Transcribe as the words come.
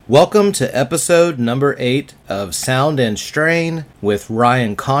Welcome to episode number 8 of Sound and Strain with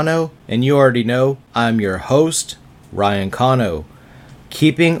Ryan Cano, and you already know I'm your host, Ryan Cano.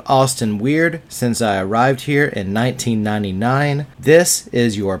 Keeping Austin weird since I arrived here in 1999, this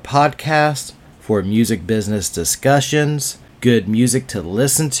is your podcast for music business discussions, good music to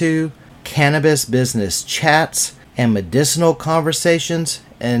listen to, cannabis business chats, and medicinal conversations,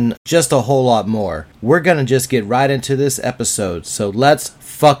 and just a whole lot more. We're gonna just get right into this episode, so let's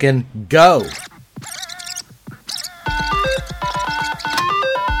fucking go!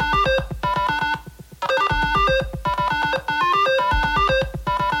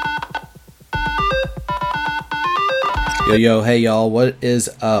 Yo, hey y'all, what is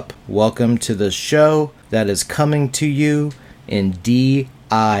up? Welcome to the show that is coming to you in DIY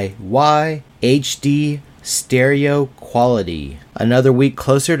HD stereo quality. Another week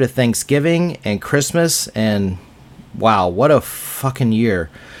closer to Thanksgiving and Christmas, and wow, what a fucking year.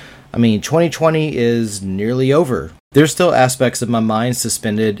 I mean, 2020 is nearly over. There's still aspects of my mind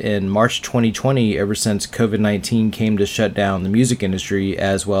suspended in March 2020 ever since COVID-19 came to shut down the music industry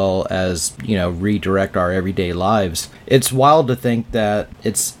as well as, redirect our everyday lives. It's wild to think that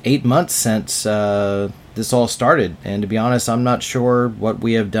it's 8 months since this all started, and to be honest, I'm not sure what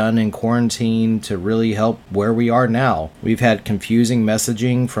we have done in quarantine to really help where we are now. We've had confusing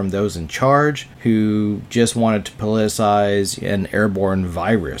messaging from those in charge who just wanted to politicize an airborne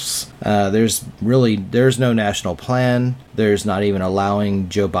virus. There's no national plan. There's not even allowing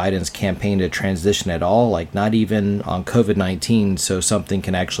Joe Biden's campaign to transition at all, like not even on COVID-19, so something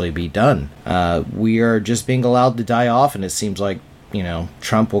can actually be done. We are just being allowed to die off, and it seems like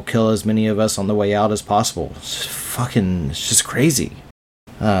Trump will kill as many of us on the way out as possible. It's just crazy.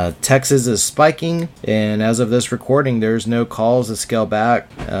 Texas is spiking, and as of this recording, there's no calls to scale back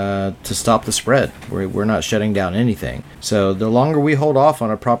to stop the spread. We're not shutting down anything. So the longer we hold off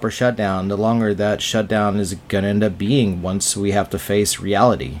on a proper shutdown, the longer that shutdown is going to end up being once we have to face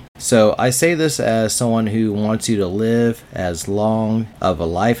reality. So I say this as someone who wants you to live as long of a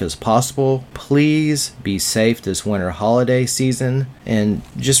life as possible. Please be safe this winter holiday season. And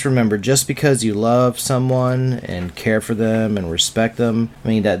just remember, just because you love someone and care for them and respect them,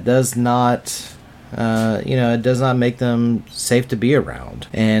 that does not, it does not make them safe to be around.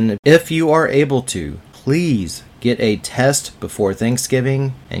 And if you are able to, please get a test before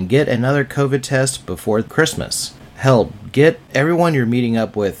Thanksgiving and get another COVID test before Christmas. Hell, get everyone you're meeting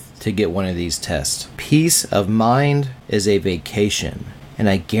up with to get one of these tests. Peace of mind is a vacation, and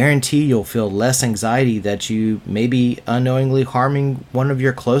I guarantee you'll feel less anxiety that you may be unknowingly harming one of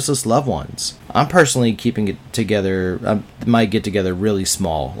your closest loved ones. I'm personally keeping it together. I might get together really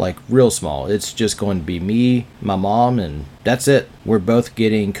small, like real small. It's just going to be me, my mom, and that's it. We're both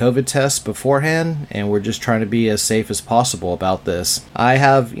getting COVID tests beforehand, and we're just trying to be as safe as possible about this. I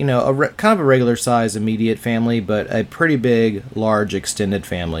have, kind of a regular size immediate family, but a pretty big, large extended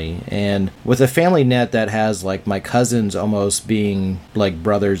family. And with a family net that has like my cousins almost being like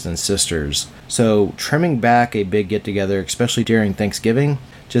brothers and sisters. So trimming back a big get together, especially during Thanksgiving,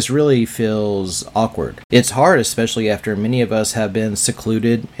 just really feels awkward. It's hard, especially after many of us have been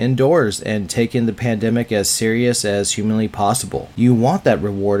secluded indoors and taken the pandemic as serious as humanly possible. You want that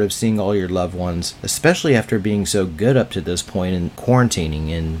reward of seeing all your loved ones, especially after being so good up to this point in quarantining,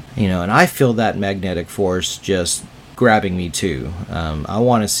 and I feel that magnetic force just grabbing me too. I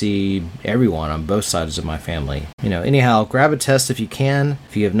want to see everyone on both sides of my family. Anyhow, grab a test if you can.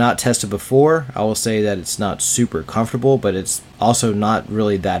 If you have not tested before, I will say that it's not super comfortable, but it's also not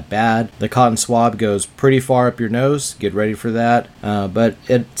really that bad. The cotton swab goes pretty far up your nose. Get ready for that. But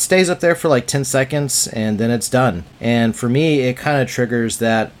it stays up there for like 10 seconds and then it's done. And for me, it kind of triggers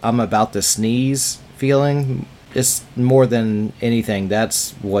that I'm about to sneeze feeling. It's more than anything,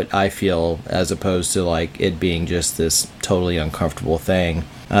 that's what I feel, as opposed to like it being just this totally uncomfortable thing.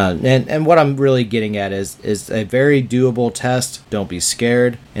 And what I'm really getting at is a very doable test. Don't be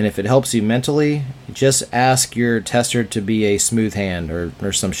scared. And if it helps you mentally, just ask your tester to be a smooth hand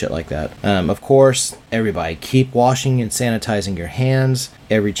or some shit like that. Of course, everybody keep washing and sanitizing your hands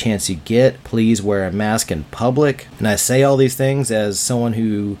every chance you get. Please wear a mask in public. And I say all these things as someone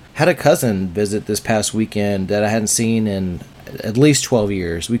who had a cousin visit this past weekend that I hadn't seen in at least 12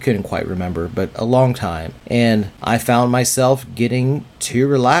 years. We couldn't quite remember, but a long time. And I found myself getting too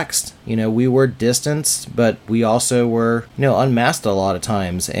relaxed. We were distanced, but we also were, unmasked a lot of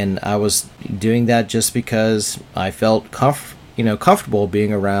times. And I was doing that just because I felt comfortable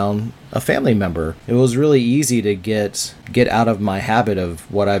being around a family member. It was really easy to get out of my habit of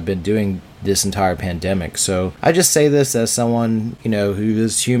what I've been doing this entire pandemic. So I just say this as someone, who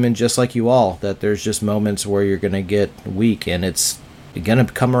is human just like you all, that there's just moments where you're going to get weak, and it's you're gonna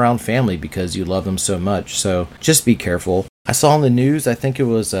come around family because you love them so much. So just be careful. I saw on the news, I think it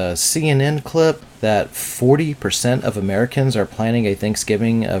was a CNN clip, that 40% of Americans are planning a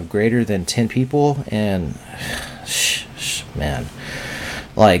Thanksgiving of greater than 10 people. And man,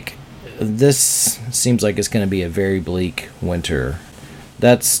 like, this seems like it's going to be a very bleak winter.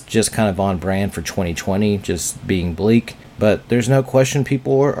 That's just kind of on brand for 2020, just being bleak. But there's no question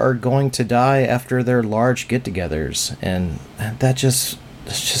people are going to die after their large get-togethers. And that's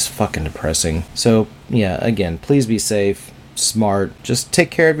just fucking depressing. So, yeah, again, please be safe, smart, just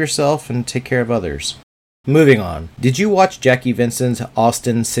take care of yourself and take care of others. Moving on. Did you watch Jackie Vincent's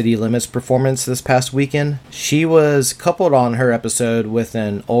Austin City Limits performance this past weekend? She was coupled on her episode with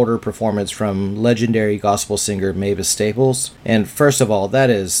an older performance from legendary gospel singer Mavis Staples. And first of all,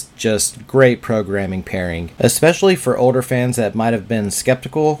 that is just great programming pairing, especially for older fans that might have been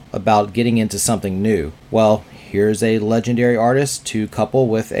skeptical about getting into something new. Well, here's a legendary artist to couple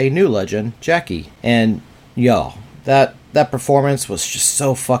with a new legend, Jackie. And y'all, that performance was just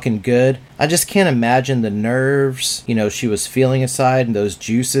so fucking good. I just can't imagine the nerves, she was feeling inside and those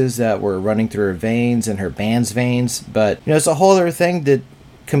juices that were running through her veins and her band's veins. But, it's a whole other thing that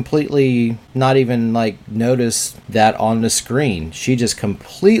completely not even notice that on the screen. She just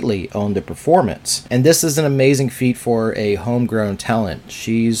completely owned the performance. And this is an amazing feat for a homegrown talent.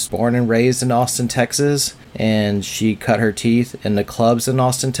 She's born and raised in Austin, Texas, and she cut her teeth in the clubs in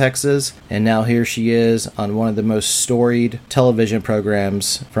Austin, Texas, and now here she is on one of the most storied television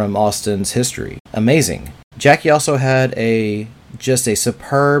programs from Austin's history. Amazing. Jackie also had just a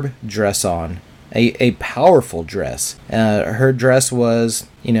superb dress on. A powerful dress. Her dress was,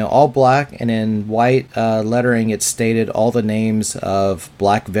 all black, and in white lettering it stated all the names of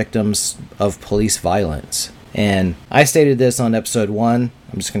black victims of police violence. And I stated this on episode 1.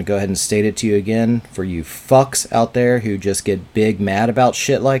 I'm just going to go ahead and state it to you again for you fucks out there who just get big mad about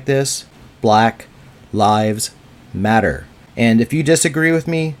shit like this. Black lives matter. And if you disagree with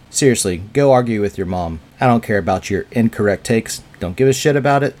me, seriously, go argue with your mom. I don't care about your incorrect takes. Don't give a shit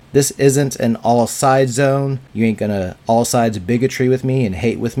about it. This isn't an all-sides zone. You ain't gonna all-sides bigotry with me and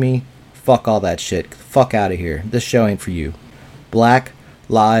hate with me. Fuck all that shit. Fuck out of here. This show ain't for you. Black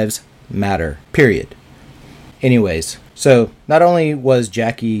lives matter. Period. Anyways, so not only was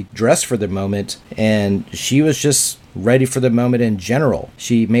Jackie dressed for the moment, and she was just ready for the moment in general.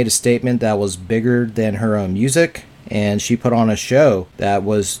 She made a statement that was bigger than her own music, and she put on a show that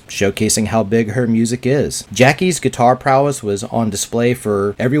was showcasing how big her music is. Jackie's guitar prowess was on display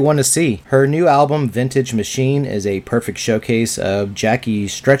for everyone to see. Her new album, Vintage Machine, is a perfect showcase of Jackie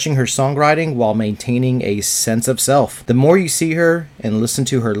stretching her songwriting while maintaining a sense of self. The more you see her and listen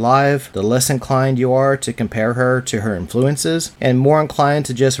to her live, the less inclined you are to compare her to her influences, and more inclined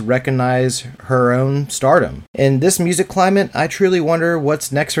to just recognize her own stardom. In this music climate, I truly wonder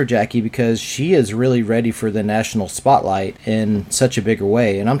what's next for Jackie, because she is really ready for the national spotlight in such a bigger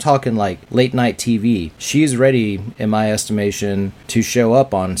way, and I'm talking like late night TV. She's ready, in my estimation, to show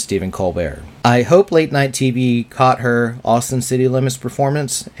up on Stephen Colbert. I hope late night TV caught her Austin City Limits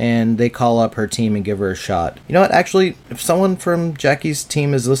performance and they call up her team and give her a shot. You know what, actually, if someone from Jackie's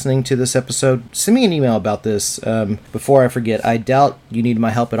team is listening to this episode, send me an email about this before I forget. I doubt you need my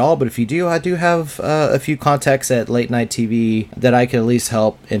help at all, but if you do, I do have a few contacts at late night TV that I can at least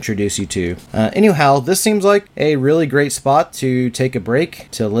help introduce you to. Anyhow, this seems like a really great spot to take a break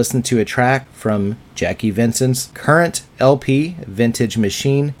to listen to a track from Jackie Vincent's current LP, Vintage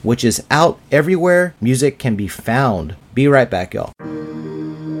Machine, which is out everywhere music can be found. Be right back, y'all.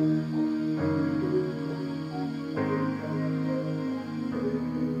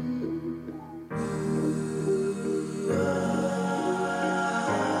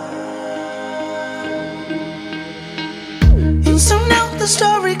 And so now the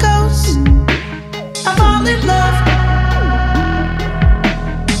story goes, I fall in love,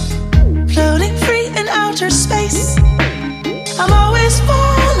 floating free in outer space. I'm always falling.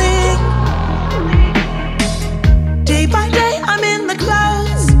 Day by day I'm in the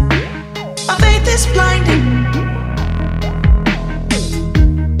clouds. My faith is blinding.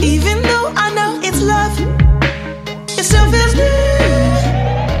 Even though I know it's love, it still feels new.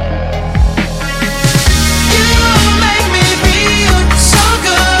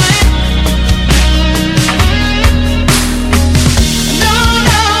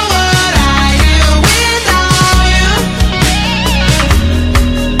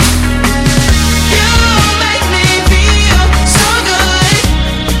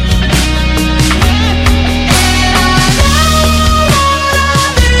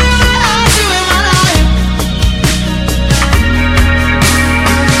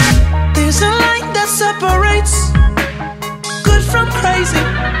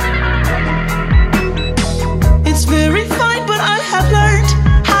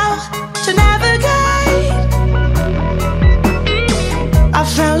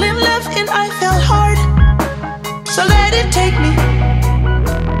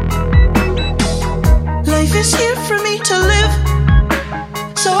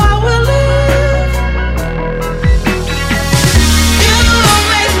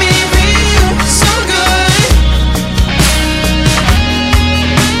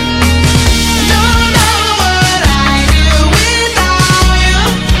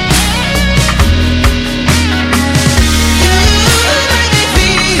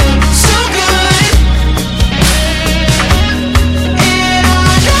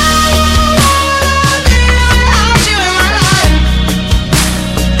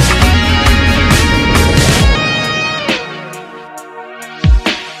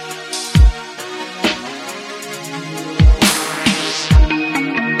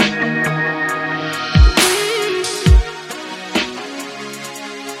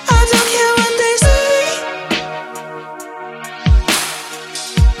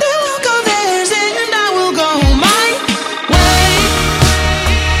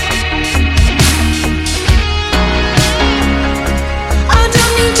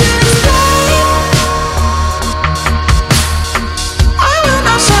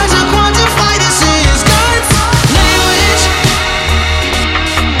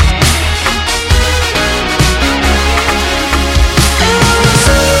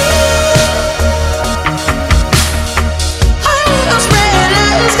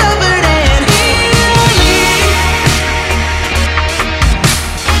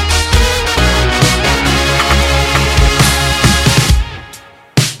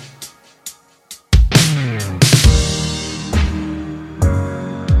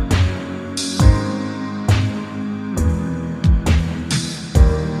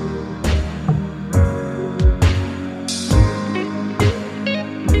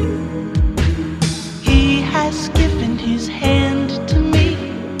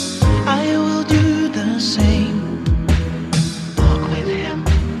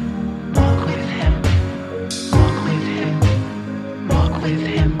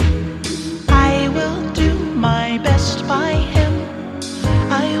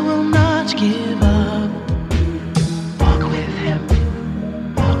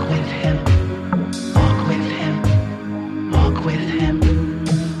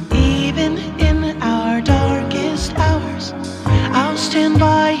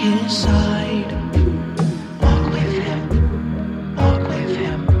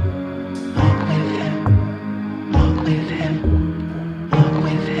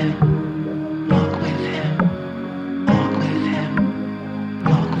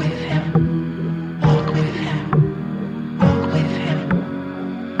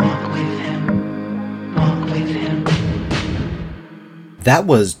 That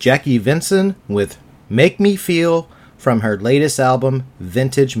was Jackie Vinson with Make Me Feel from her latest album,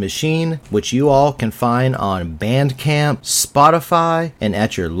 Vintage Machine, which you all can find on Bandcamp, Spotify, and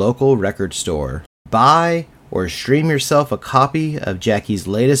at your local record store. Buy or stream yourself a copy of Jackie's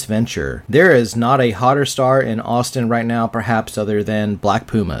latest venture. There is not a hotter star in Austin right now, perhaps, other than Black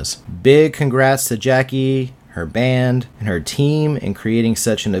Pumas. Big congrats to Jackie, her band, and her team in creating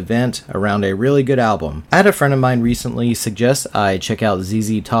such an event around a really good album. I had a friend of mine recently suggest I check out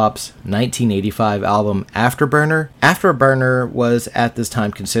ZZ Top's 1985 album Afterburner. Afterburner was at this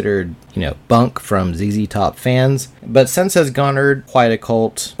time considered, bunk from ZZ Top fans, but since has garnered quite a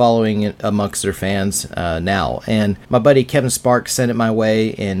cult following amongst their fans now. And my buddy Kevin Sparks sent it my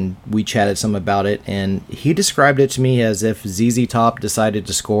way, and we chatted some about it, and he described it to me as if ZZ Top decided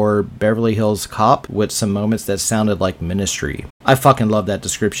to score Beverly Hills Cop with some moments that sounded like Ministry. I fucking love that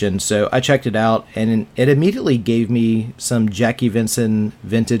description, so I checked it out, and it immediately gave me some Jackie Vinson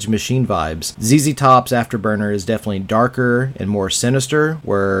Vintage Machine vibes. ZZ Top's Afterburner is definitely darker and more sinister,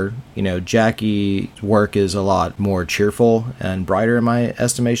 where, Jackie's work is a lot more cheerful and brighter in my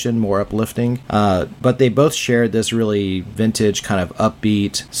estimation, more uplifting. But they both shared this really vintage kind of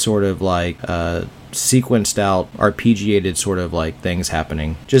upbeat, sort of like sequenced out, arpeggiated sort of like things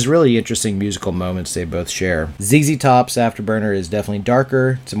happening. Just really interesting musical moments they both share. ZZ Top's Afterburner is definitely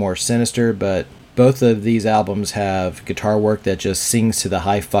darker, it's more sinister, but both of these albums have guitar work that just sings to the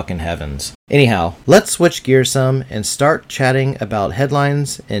high fucking heavens. Anyhow, let's switch gears some and start chatting about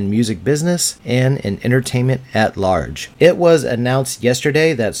headlines in music business and in entertainment at large. It was announced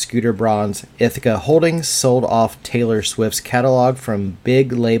yesterday that Scooter Braun's Ithaca Holdings sold off Taylor Swift's catalog from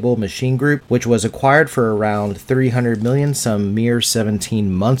big label Machine Group, which was acquired for around $300 million some mere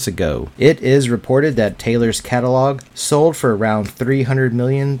 17 months ago. It is reported that Taylor's catalog sold for around $300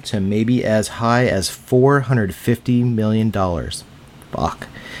 million to maybe as high as $450 million. Fuck.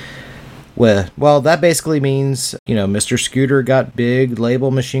 Well, that basically means, Mr. Scooter got Big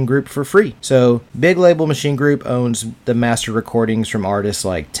Label Machine Group for free. So, Big Label Machine Group owns the master recordings from artists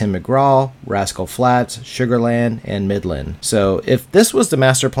like Tim McGraw, Rascal Flatts, Sugarland, and Midland. So, if this was the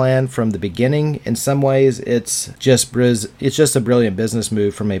master plan from the beginning, in some ways, it's just a brilliant business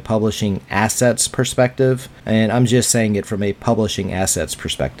move from a publishing assets perspective. And I'm just saying it from a publishing assets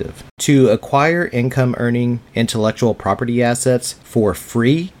perspective. To acquire income-earning intellectual property assets for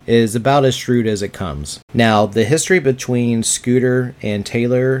free is about as shrewd as it comes. Now, the history between Scooter and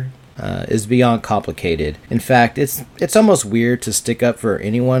Taylor is beyond complicated. In fact, it's almost weird to stick up for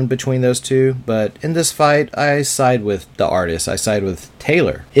anyone between those two, but in this fight, I side with the artist. I side with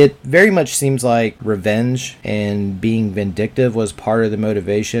Taylor. It very much seems like revenge and being vindictive was part of the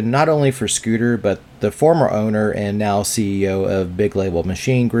motivation, not only for Scooter, but the former owner and now CEO of Big Label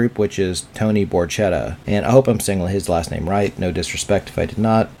Machine Group, which is Tony Borchetta. And I hope I'm saying his last name right. No disrespect if I did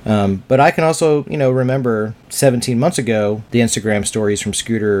not. But I can also, remember 17 months ago, the Instagram stories from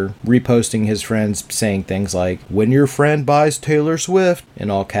Scooter reposting his friends saying things like, "When your friend buys Taylor Swift," in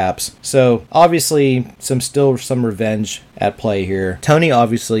all caps. So obviously some revenge at play here. Tony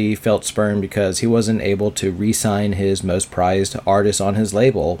obviously felt spurned because he wasn't able to re-sign his most prized artist on his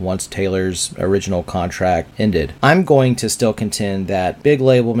label once Taylor's original contract ended. I'm going to still contend that Big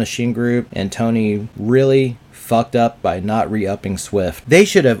Label Machine Group and Tony really fucked up by not re-upping Swift. They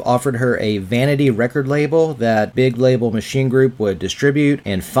should have offered her a vanity record label that Big Label Machine Group would distribute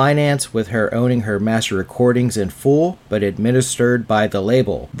and finance, with her owning her master recordings in full, but administered by the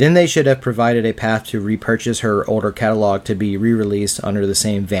label. Then they should have provided a path to repurchase her older catalog to be re-released under the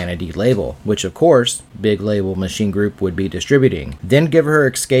same vanity label, which of course Big Label Machine Group would be distributing. Then give her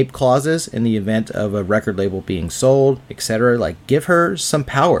escape clauses in the event of a record label being sold, etc. Like, give her some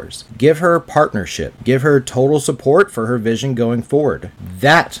powers. Give her partnership. Give her total support for her vision going forward.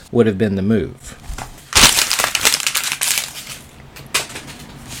 That would have been the move.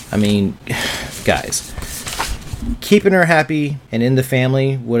 I mean, guys, keeping her happy and in the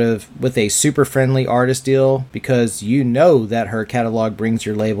family would have, with a super friendly artist deal, because that her catalog brings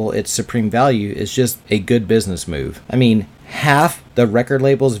your label its supreme value, is just a good business move. I mean, half the record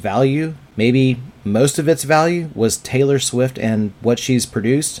label's value, maybe most of its value, was Taylor Swift and what she's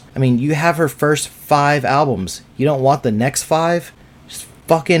produced. I mean, you have her first 5 albums. You don't want the next 5? Just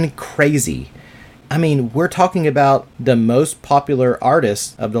fucking crazy. I mean, we're talking about the most popular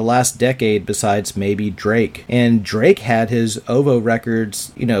artist of the last decade besides maybe Drake. And Drake had his OVO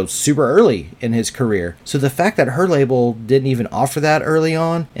records, super early in his career. So the fact that her label didn't even offer that early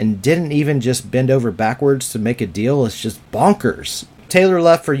on and didn't even just bend over backwards to make a deal is just bonkers. Taylor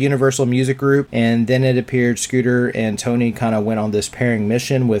left for Universal Music Group, and then it appeared Scooter and Tony kind of went on this pairing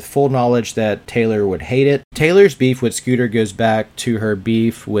mission with full knowledge that Taylor would hate it. Taylor's beef with Scooter goes back to her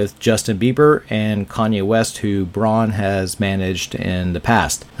beef with Justin Bieber and Kanye West, who Braun has managed in the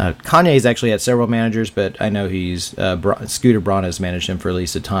past. Kanye's actually had several managers, but I know Scooter Braun has managed him for at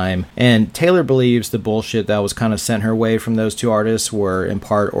least a time. And Taylor believes the bullshit that was kind of sent her way from those two artists were in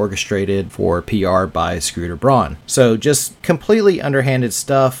part orchestrated for PR by Scooter Braun. So just completely underhanded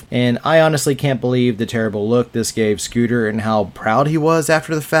stuff, and I honestly can't believe the terrible look this gave Scooter and how proud he was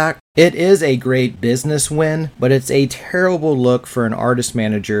after the fact. It is a great business win, but it's a terrible look for an artist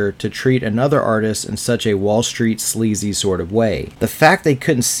manager to treat another artist in such a Wall Street sleazy sort of way. The fact they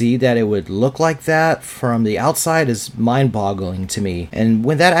couldn't see that it would look like that from the outside is mind-boggling to me. And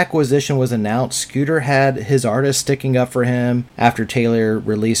when that acquisition was announced, Scooter had his artist sticking up for him after Taylor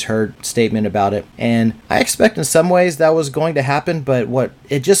released her statement about it. And I expect in some ways that was going to happen, but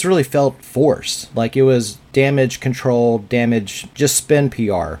it just really felt forced. Like it was damage control, just spin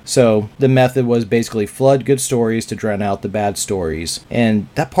PR. So the method was basically flood good stories to drown out the bad stories. And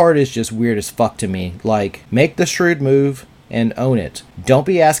that part is just weird as fuck to me. Like, make the shrewd move and own it. Don't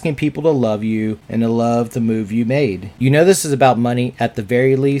be asking people to love you and to love the move you made. You know this is about money at the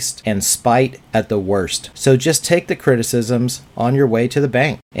very least and spite at the worst. So just take the criticisms on your way to the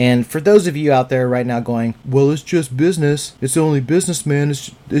bank. And for those of you out there right now going, well, it's just business. It's only business, man.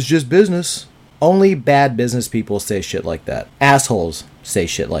 It's just business. Only bad business people say shit like that. Assholes say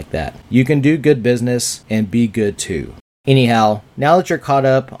shit like that. You can do good business and be good too. Anyhow, now that you're caught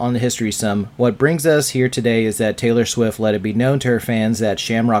up on the history sum, what brings us here today is that Taylor Swift let it be known to her fans that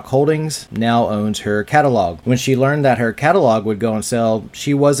Shamrock Holdings now owns her catalog. When she learned that her catalog would go on sale,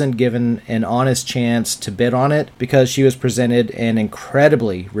 she wasn't given an honest chance to bid on it because she was presented an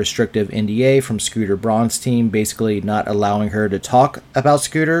incredibly restrictive NDA from Scooter Braun's team, basically not allowing her to talk about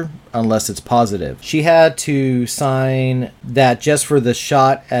Scooter unless it's positive. She had to sign that just for the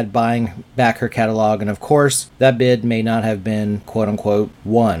shot at buying back her catalog, and of course, that bid may not have been quote-unquote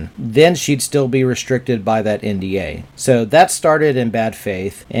won. Then she'd still be restricted by that NDA. So that started in bad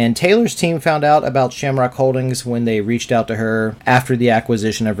faith, and Taylor's team found out about Shamrock Holdings when they reached out to her after the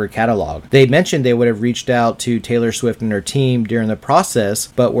acquisition of her catalog. They mentioned they would have reached out to Taylor Swift and her team during the process,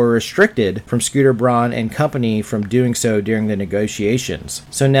 but were restricted from Scooter Braun and company from doing so during the negotiations.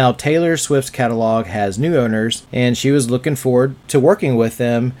 So now Taylor Swift's catalog has new owners, and she was looking forward to working with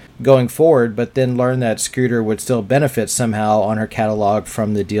them going forward, but then learned that Scooter would still benefit somehow on her catalog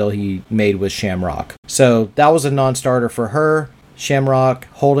from the deal he made with Shamrock. So that was a non-starter for her. Shamrock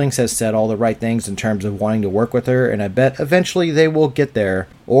Holdings has said all the right things in terms of wanting to work with her, and I bet eventually they will get there.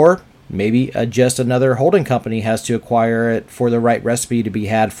 Or maybe just another holding company has to acquire it for the right recipe to be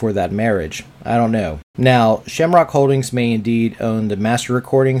had for that marriage. I don't know. Now, Shamrock Holdings may indeed own the master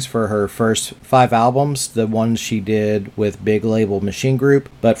recordings for her first 5 albums, the ones she did with big label Machine Group,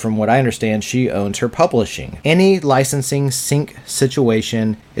 but from what I understand, she owns her publishing. Any licensing sync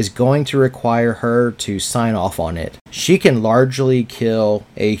situation is going to require her to sign off on it. She can largely kill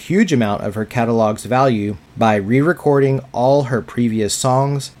a huge amount of her catalog's value by re-recording all her previous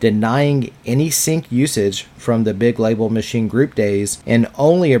songs, denying any sync usage from the big label Machine Group days, and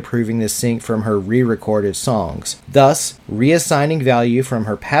only approving the sync from her re-recorded songs, thus reassigning value from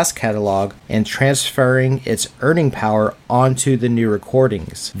her past catalog and transferring its earning power onto the new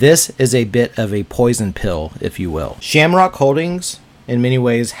recordings. This is a bit of a poison pill, if you will. Shamrock Holdings, in many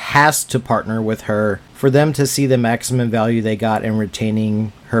ways, has to partner with her for them to see the maximum value they got in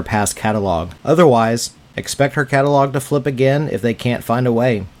retaining her past catalog. Otherwise, expect her catalog to flip again if they can't find a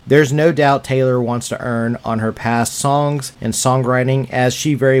way. There's no doubt Taylor wants to earn on her past songs and songwriting, as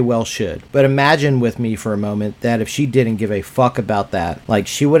she very well should. But imagine with me for a moment that if she didn't give a fuck about that, like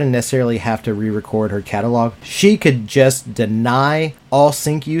she wouldn't necessarily have to re-record her catalog. She could just deny all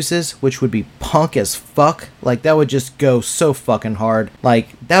sync uses, which would be punk as fuck. Like that would just go so fucking hard.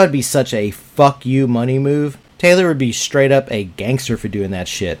 Like that would be such a fuck you money move. Taylor would be straight up a gangster for doing that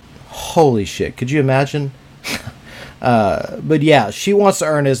shit. Holy shit, could you imagine? But yeah, she wants to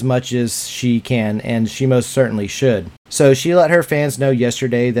earn as much as she can, and she most certainly should. So she let her fans know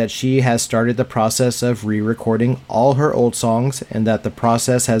yesterday that she has started the process of re-recording all her old songs, and that the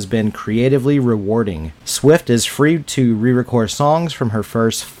process has been creatively rewarding. Swift is free to re-record songs from her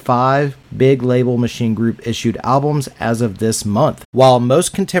first 5 big label Machine Group issued albums as of this month. While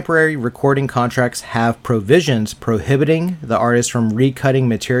most contemporary recording contracts have provisions prohibiting the artist from recutting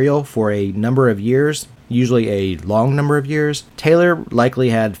material for a number of years, usually a long number of years, Taylor likely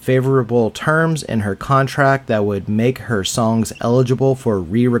had favorable terms in her contract that would make her songs eligible for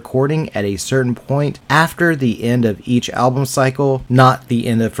re-recording at a certain point after the end of each album cycle, not the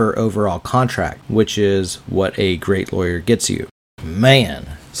end of her overall contract, which is what a great lawyer gets you.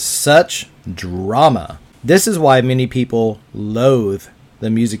 Man, such drama. This is why many people loathe the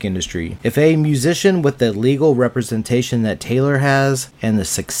music industry. If a musician with the legal representation that Taylor has and the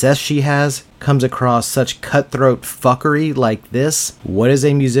success she has comes across such cutthroat fuckery like this, what is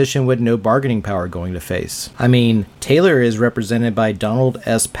a musician with no bargaining power going to face? I mean, Taylor is represented by Donald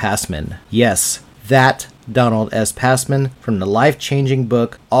S. Passman. Yes, that Donald S. Passman from the life-changing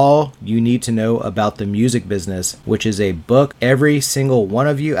book All You Need to Know About the Music Business, which is a book every single one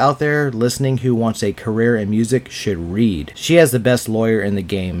of you out there listening who wants a career in music should read. She has the best lawyer in the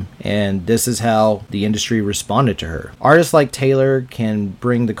game, and this is how the industry responded to her. Artists like Taylor can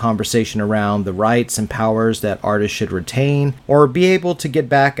bring the conversation around the rights and powers that artists should retain or be able to get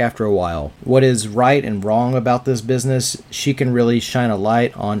back after a while. What is right and wrong about this business, she can really shine a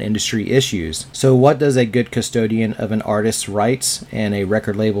light on industry issues. So what does a good custodian of an artist's rights and a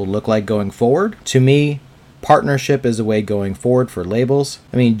record label look like going forward? To me, partnership is the way going forward for labels.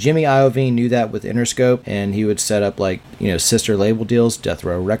 I mean, Jimmy Iovine knew that with Interscope, and he would set up sister label deals, Death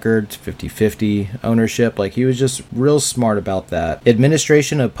Row Records, 50-50 ownership. He was just real smart about that.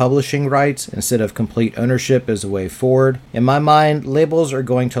 Administration of publishing rights instead of complete ownership is the way forward. In my mind, labels are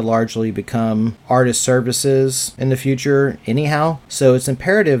going to largely become artist services in the future anyhow, so it's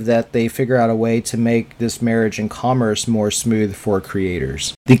imperative that they figure out a way to make this marriage and commerce more smooth for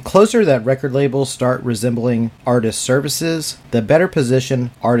creators. The closer that record labels start resembling artist services, the better position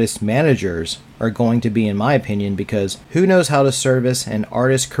artist managers are going to be, in my opinion, because who knows how to service an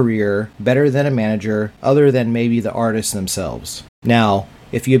artist's career better than a manager other than maybe the artists themselves. Now,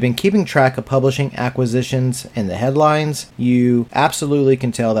 if you've been keeping track of publishing acquisitions and the headlines, you absolutely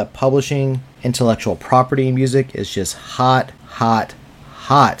can tell that publishing intellectual property in music is just hot.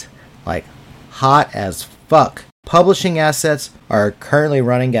 Like, hot as fuck. Publishing assets are currently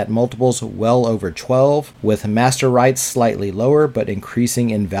running at multiples well over 12, with master rights slightly lower but increasing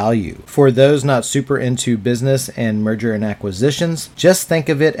in value. For those not super into business and merger and acquisitions, just think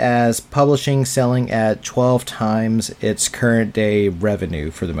of it as publishing selling at 12 times its current day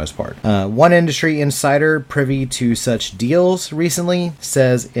revenue for the most part. One industry insider privy to such deals recently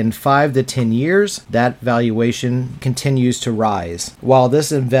says in 5 to 10 years, that valuation continues to rise. While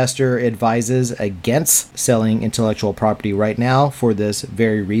this investor advises against selling intellectual property right now for this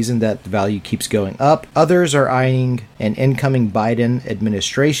very reason that the value keeps going up, others are eyeing an incoming Biden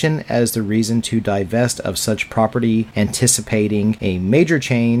administration as the reason to divest of such property, anticipating a major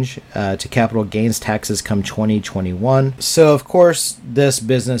change to capital gains taxes come 2021. So of course this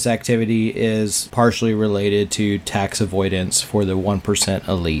business activity is partially related to tax avoidance for the 1%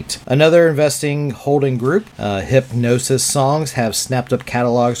 elite. Another investing holding group, Hipgnosis Songs, have snapped up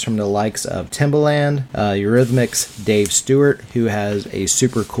catalogs from the likes of Timbaland, Eurythmics' Dave Stewart, who has a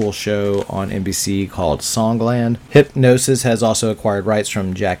super cool show on NBC called Songland. Hipgnosis has also acquired rights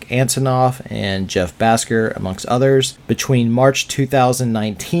from Jack Antonoff and Jeff Basker, amongst others. Between March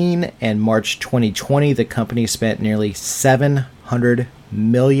 2019 and March 2020, the company spent nearly $700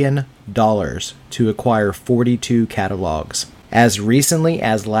 million to acquire 42 catalogs. As recently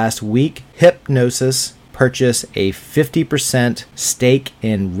as last week, Hipgnosis purchased a 50% stake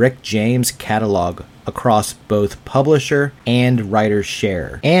in Rick James' catalog across both publisher and writer's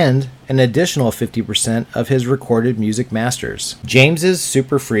share, and an additional 50% of his recorded music masters. James's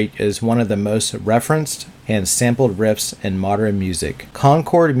Super Freak is one of the most referenced and sampled riffs in modern music.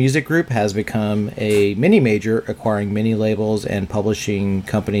 Concord Music Group has become a mini major, acquiring many labels and publishing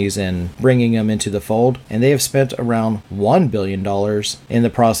companies and bringing them into the fold, and they have spent around $1 billion in the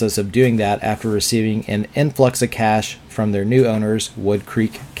process of doing that after receiving an influx of cash from their new owners, Wood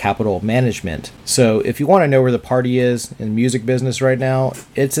Creek Capital Management. So if you want to know where the party is in the music business right now,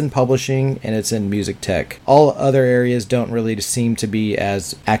 it's in publishing and it's in music tech. All other areas don't really seem to be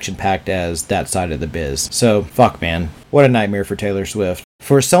as action-packed as that side of the biz. So fuck, man. What a nightmare for Taylor Swift.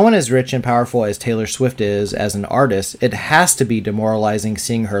 For someone as rich and powerful as Taylor Swift is as an artist, it has to be demoralizing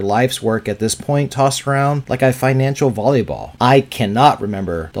seeing her life's work at this point tossed around like a financial volleyball. I cannot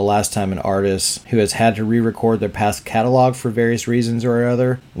remember the last time an artist who has had to re-record their past catalog for various reasons or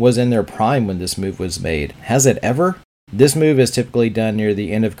other was in their prime when this move was made. Has it ever? This move is typically done near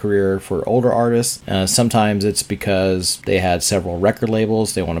the end of career for older artists. Sometimes it's because they had several record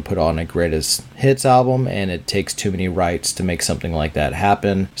labels, they want to put on a greatest hits album, and it takes too many rights to make something like that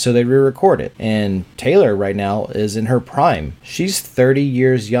happen, so they re-record it. And Taylor right now is in her prime. She's 30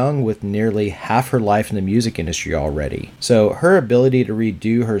 years young with nearly half her life in the music industry already. So her ability to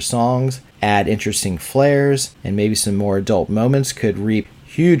redo her songs, add interesting flares, and maybe some more adult moments could reap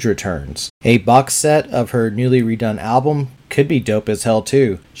huge returns. A box set of her newly redone album could be dope as hell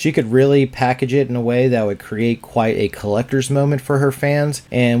too. She could really package it in a way that would create quite a collector's moment for her fans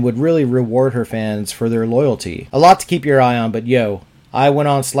and would really reward her fans for their loyalty. A lot to keep your eye on, but yo, I went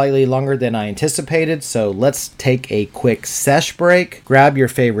on slightly longer than I anticipated, so let's take a quick sesh break, grab your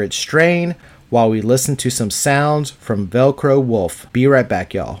favorite strain while we listen to some sounds from Velcro Wolf. Be right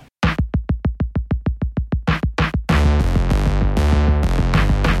back, y'all.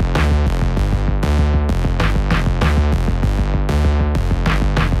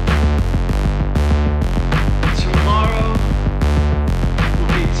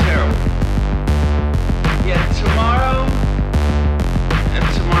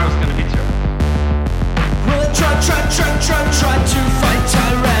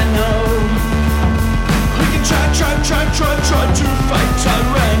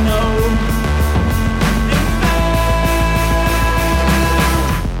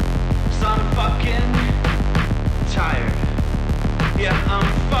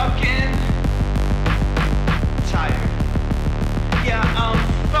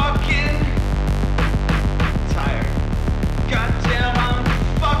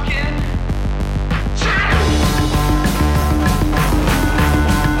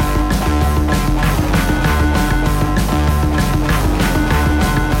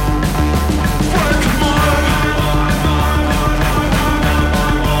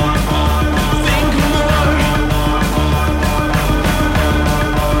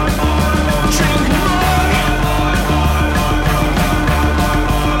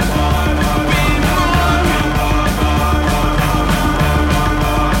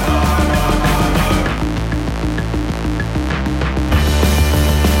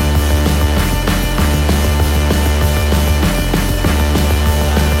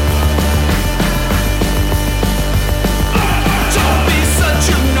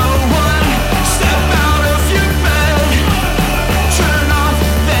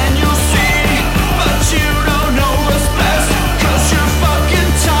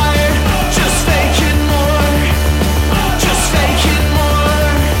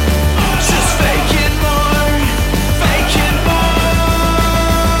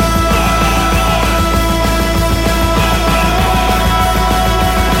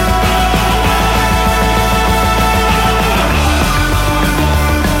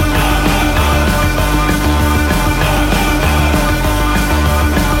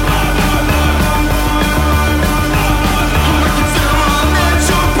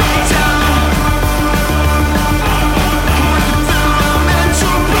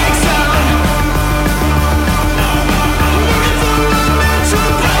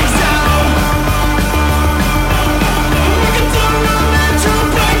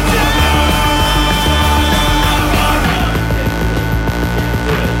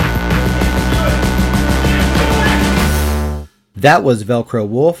 That was Velcro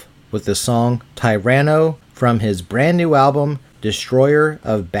Wolf with the song Tyranno from his brand new album, Destroyer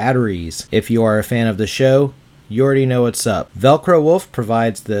of Batteries. If you are a fan of the show, you already know what's up. Velcro Wolf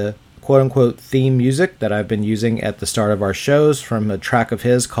provides the quote-unquote theme music that I've been using at the start of our shows from a track of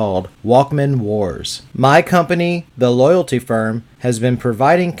his called Walkman Wars. My company, The Loyalty Firm, has been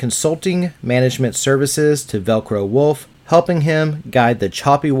providing consulting management services to Velcro Wolf, helping him guide the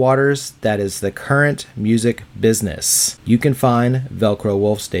choppy waters that is the current music business. You can find Velcro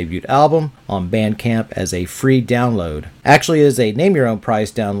Wolf's debut album on Bandcamp as a free download. Actually, it is a name your own price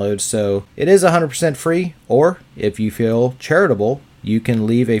download, so it is 100% free, or if you feel charitable, you can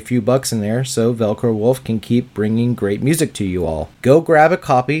leave a few bucks in there so Velcro Wolf can keep bringing great music to you all. Go grab a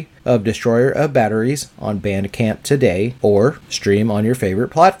copy of Destroyer of Batteries on Bandcamp today or stream on your favorite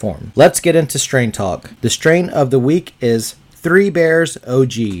platform. Let's get into strain talk. The strain of the week is Three Bears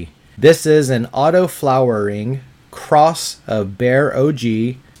OG. This is an auto-flowering cross of Bear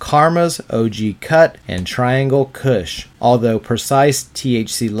OG, Karma's OG Cut, and Triangle Kush. Although precise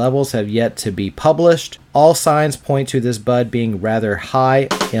THC levels have yet to be published, all signs point to this bud being rather high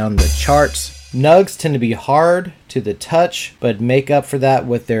on the charts Nugs tend to be hard to the touch, but make up for that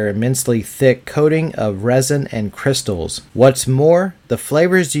with their immensely thick coating of resin and crystals. What's more, the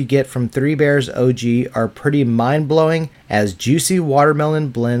flavors you get from Three Bears OG are pretty mind-blowing, as juicy watermelon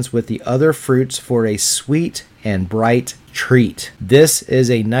blends with the other fruits for a sweet and bright treat. This is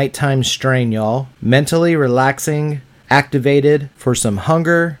a nighttime strain, y'all. Mentally relaxing, activated for some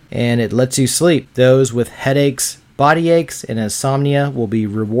hunger, and it lets you sleep. Those with headaches, body aches, and insomnia will be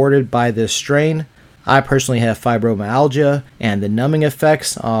rewarded by this strain. I personally have fibromyalgia, and the numbing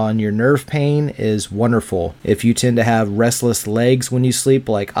effects on your nerve pain is wonderful. If you tend to have restless legs when you sleep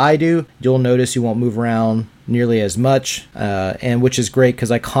like I do, you'll notice you won't move around nearly as much, and which is great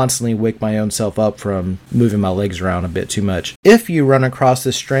because I constantly wake my own self up from moving my legs around a bit too much. If you run across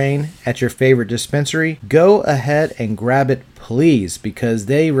this strain at your favorite dispensary, go ahead and grab it, please, because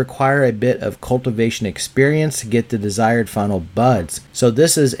they require a bit of cultivation experience to get the desired final buds. So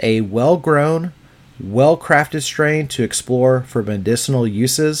this is a well-grown, well-crafted strain to explore for medicinal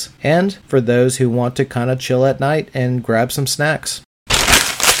uses and for those who want to kind of chill at night and grab some snacks.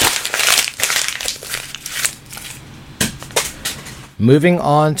 Moving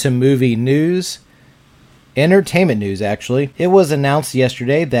on to movie news. Entertainment news, actually. It was announced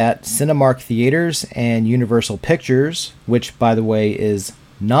yesterday that Cinemark Theaters and Universal Pictures, which, by the way, is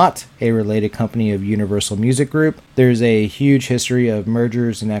not a related company of Universal Music Group. There's a huge history of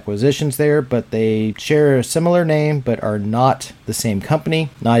mergers and acquisitions there, but they share a similar name but are not the same company,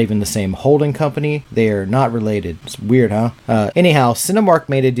 not even the same holding company. They are not related. It's weird, huh? Anyhow, Cinemark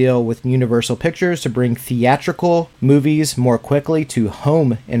made a deal with Universal Pictures to bring theatrical movies more quickly to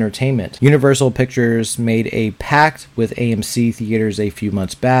home entertainment. Universal Pictures made a pact with AMC Theaters a few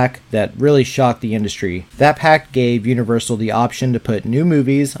months back that really shocked the industry. That pact gave Universal the option to put new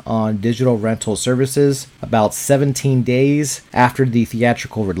movies on digital rental services about 17 days after the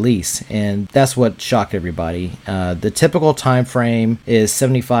theatrical release, and that's what shocked everybody. The typical time frame is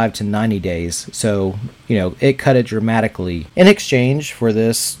 75 to 90 days, so it cut it dramatically. In exchange for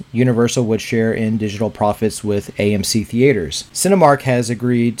this, Universal would share in digital profits with AMC Theaters. Cinemark has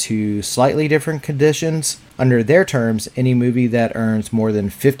agreed to slightly different conditions. Under their terms, any movie that earns more than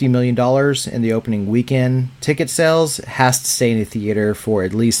 $50 million in the opening weekend ticket sales has to stay in the theater for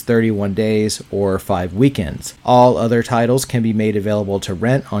at least 31 days or 5 weekends. All other titles can be made available to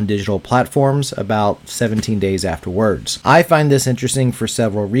rent on digital platforms about 17 days afterwards. I find this interesting for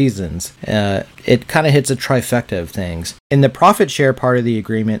several reasons. It kind of hits a trifecta of things. In the profit share part of the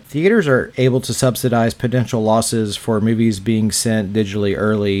agreement, theaters are able to subsidize potential losses for movies being sent digitally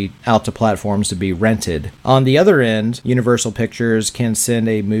early out to platforms to be rented. On the other end, Universal Pictures can send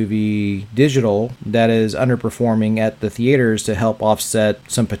a movie digital that is underperforming at the theaters to help offset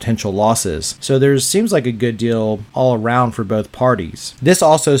some potential losses. So there seems like a good deal all around for both parties. This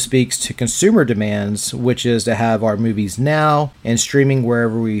also speaks to consumer demands, which is to have our movies now and streaming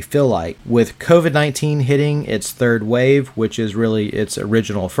wherever we feel like. With COVID-19 hitting its third wave, which is really its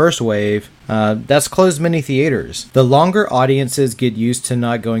original first wave, that's closed many theaters. The longer audiences get used to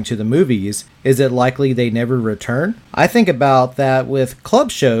not going to the movies, is it likely they never return? I think about that with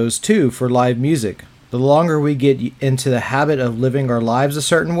club shows too for live music. The longer we get into the habit of living our lives a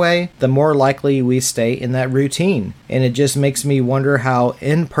certain way, the more likely we stay in that routine. And it just makes me wonder how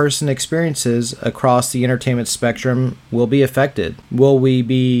in-person experiences across the entertainment spectrum will be affected. Will we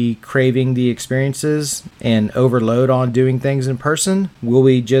be craving the experiences and overload on doing things in person? Will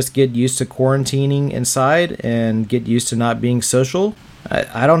we just get used to quarantining inside and get used to not being social?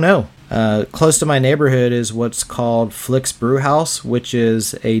 I don't know. Close to my neighborhood is what's called Flick's Brew House, which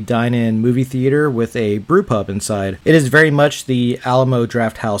is a dine-in movie theater with a brew pub inside. It is very much the Alamo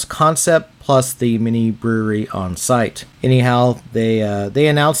Draft House concept, plus the mini brewery on site. Anyhow, they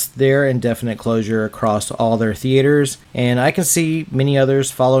announced their indefinite closure across all their theaters, and I can see many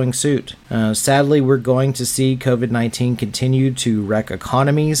others following suit. Sadly, we're going to see COVID-19 continue to wreck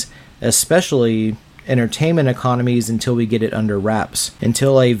economies, especially entertainment economies, until we get it under wraps.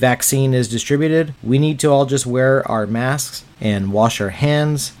 Until a vaccine is distributed, we need to all just wear our masks and wash our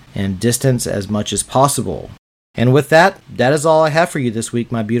hands and distance as much as possible. And with that is all I have for you this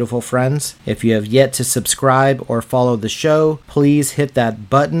week, my beautiful friends. If you have yet to subscribe or follow the show, please hit that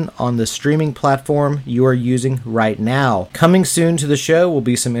button on the streaming platform you are using right now. Coming soon to the show will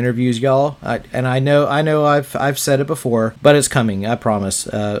be some interviews, y'all. And I know I've said it before, but it's coming, I promise.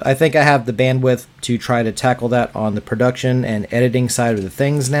 I think I have the bandwidth to try to tackle that on the production and editing side of the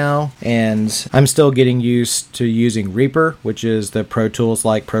things now. And I'm still getting used to using Reaper, which is the Pro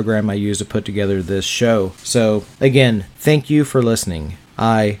Tools-like program I use to put together this show. So again, thank you for listening.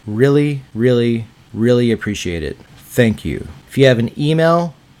 I really, really, really appreciate it. Thank you. If you have an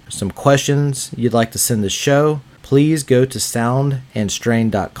email, some questions you'd like to send the show, please go to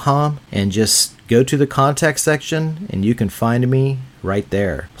soundandstrain.com and just go to the contact section and you can find me right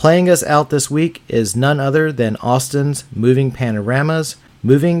there. Playing us out this week is none other than Austin's Moving Panoramas.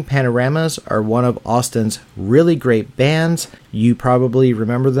 Moving Panoramas are one of Austin's really great bands. You probably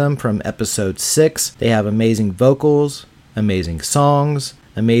remember them from episode 6. They have amazing vocals, amazing songs,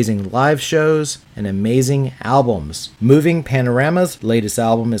 amazing live shows, and amazing albums. Moving Panoramas' latest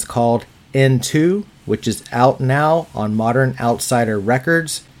album is called N2, which is out now on Modern Outsider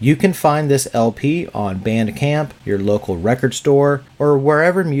Records. You can find this LP on Bandcamp, your local record store, or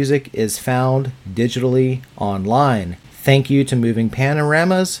wherever music is found digitally online. Thank you to Moving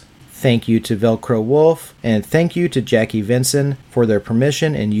Panoramas, thank you to Velcro Wolf, and thank you to Jackie Vinson for their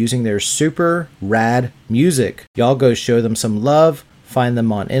permission in using their super rad music. Y'all go show them some love. Find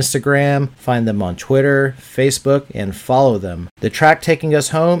them on Instagram, find them on Twitter, Facebook, and follow them. The track taking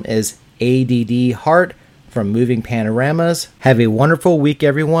us home is ADD Heart from Moving Panoramas. Have a wonderful week,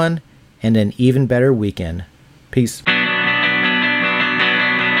 everyone, and an even better weekend. Peace.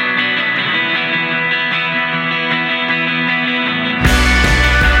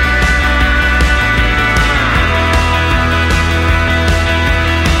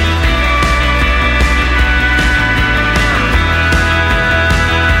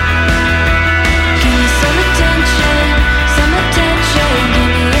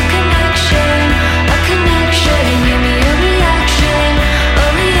 A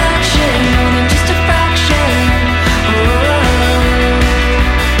reaction, more than just a fraction.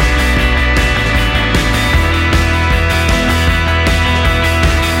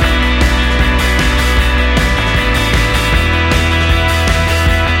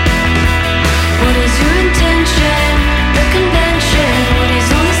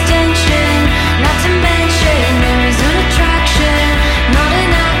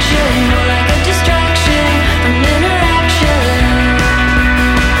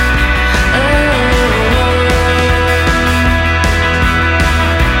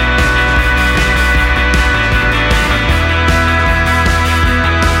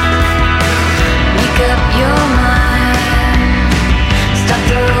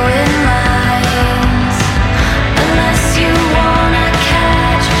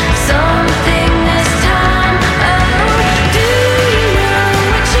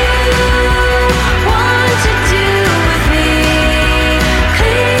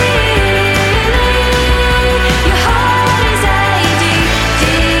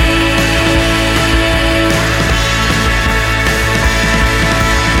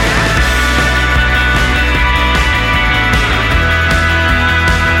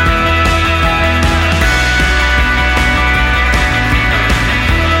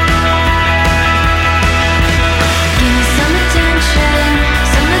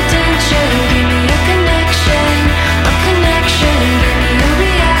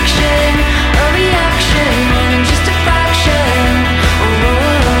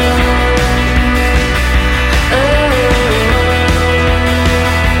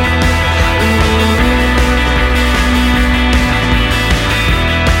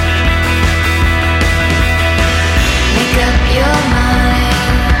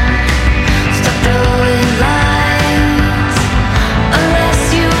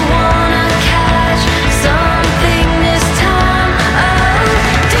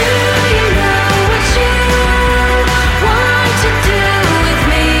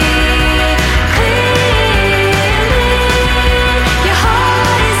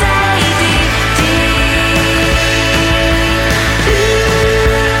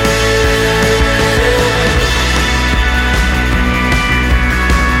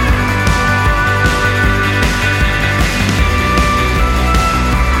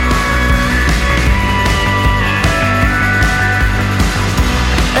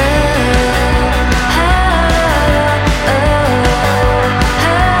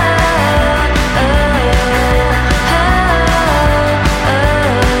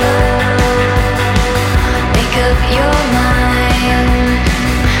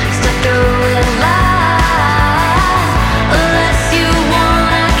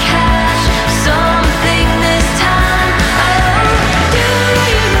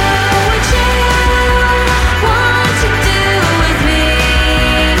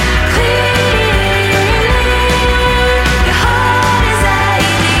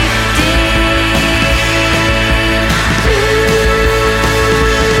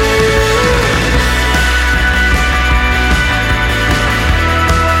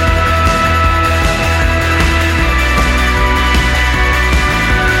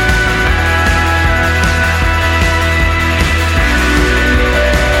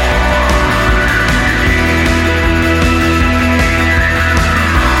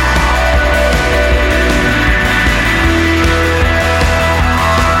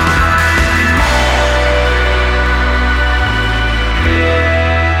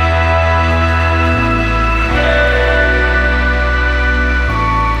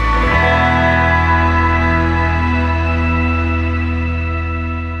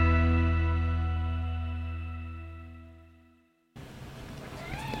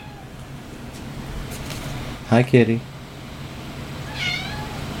 Hi, kitty.